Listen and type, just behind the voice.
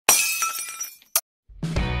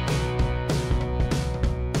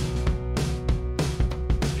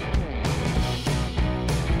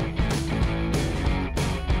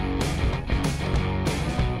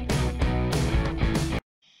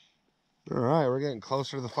right, we're getting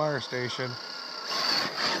closer to the fire station.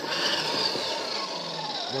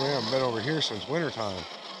 We haven't been over here since wintertime.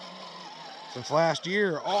 Since last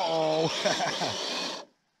year. Uh-oh.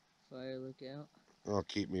 Fire, look out. That'll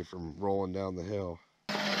keep me from rolling down the hill.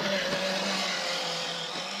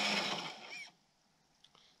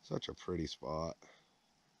 Such a pretty spot.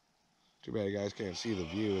 Too bad you guys can't see the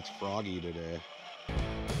view. It's froggy today.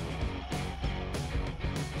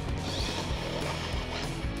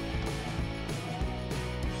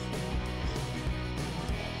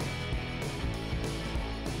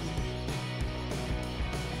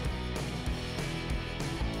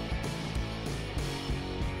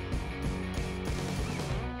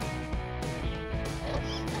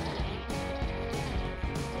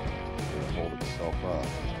 Hold itself up.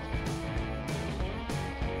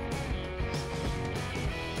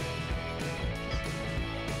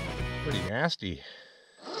 Pretty nasty.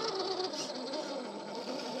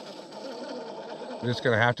 I'm just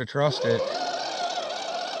gonna have to trust it.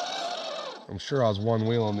 I'm sure I was one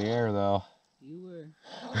wheel in the air though. You were.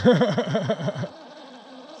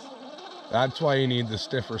 That's why you need the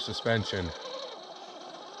stiffer suspension.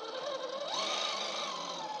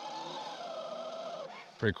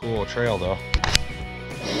 Pretty cool trail though.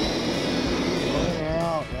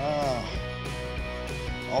 Out.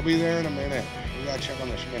 I'll be there in a minute. We gotta check on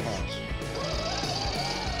the Schmidt house.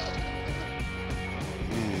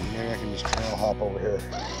 Maybe I can just trail hop over here.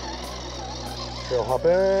 Trail hop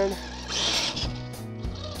in.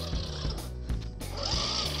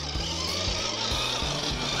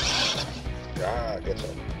 Get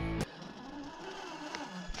some.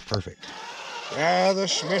 Perfect. Yeah, the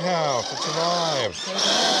Schmidt house. It survived.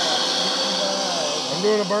 I'm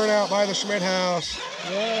doing a burnout by the Schmidt house.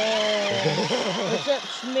 Yeah. What's up,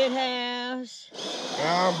 Schmidt house?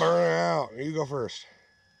 Yeah, I'm burning out. You go first.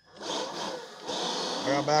 I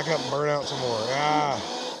gotta back up and burn out some more. Yeah.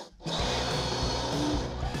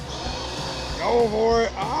 Go for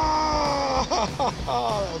it. Ah!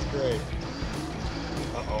 That was great.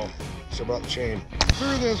 Uh-oh. So about the chain.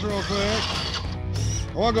 Through this real quick.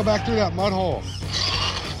 I want to go back through that mud hole.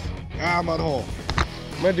 Ah, mud hole.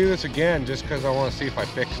 I'm going to do this again just because I want to see if I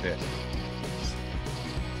fixed it.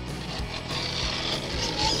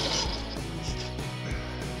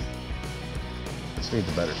 This needs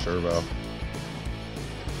a better servo.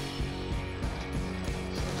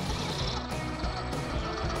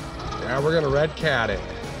 Yeah, we're going to red cat it.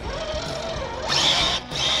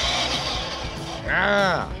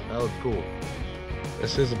 Ah, that was cool.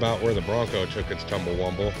 This is about where the Bronco took its tumble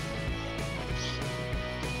wumble.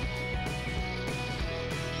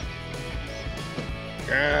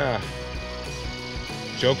 Yeah.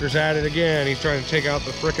 Joker's at it again. He's trying to take out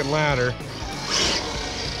the frickin' ladder.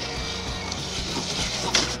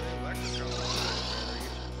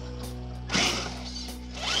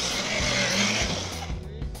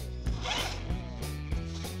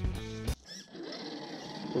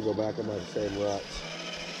 We'll go back in my same ruts.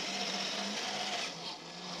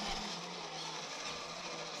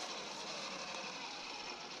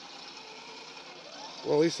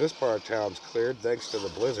 Well, at least this part of town's cleared thanks to the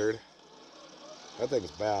blizzard. That thing's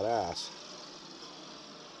badass.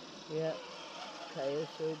 Yep.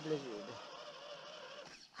 Coyote blizzard.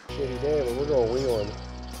 Shitty day, but we're going wheeling.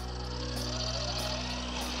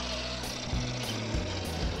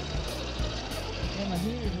 Yeah, my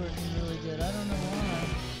heater's working really good. I don't know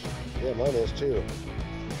why. Yeah, mine is too.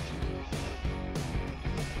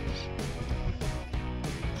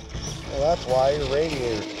 Well, that's why your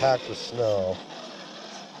radiator's packed with snow.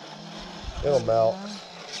 It'll melt.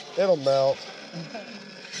 It'll melt.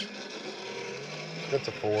 It's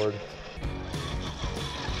a Ford.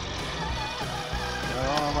 I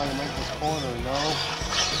don't know if I can make this corner, no.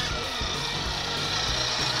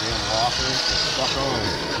 Damn rockers are stuck on.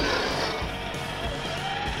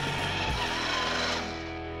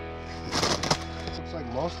 Looks like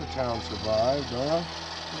most of the town survived, huh?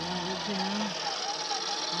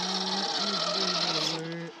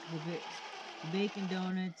 The bacon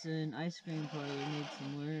donuts and ice cream parlor need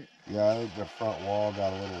some work. Yeah, I think the front wall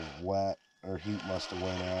got a little wet, or heat must have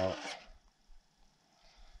went out.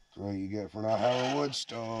 That's what you get for not having a wood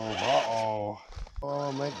stove. Uh-oh.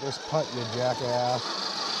 Oh, make this putt, you jackass.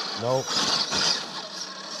 Nope.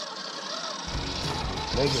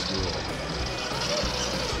 Make it do it.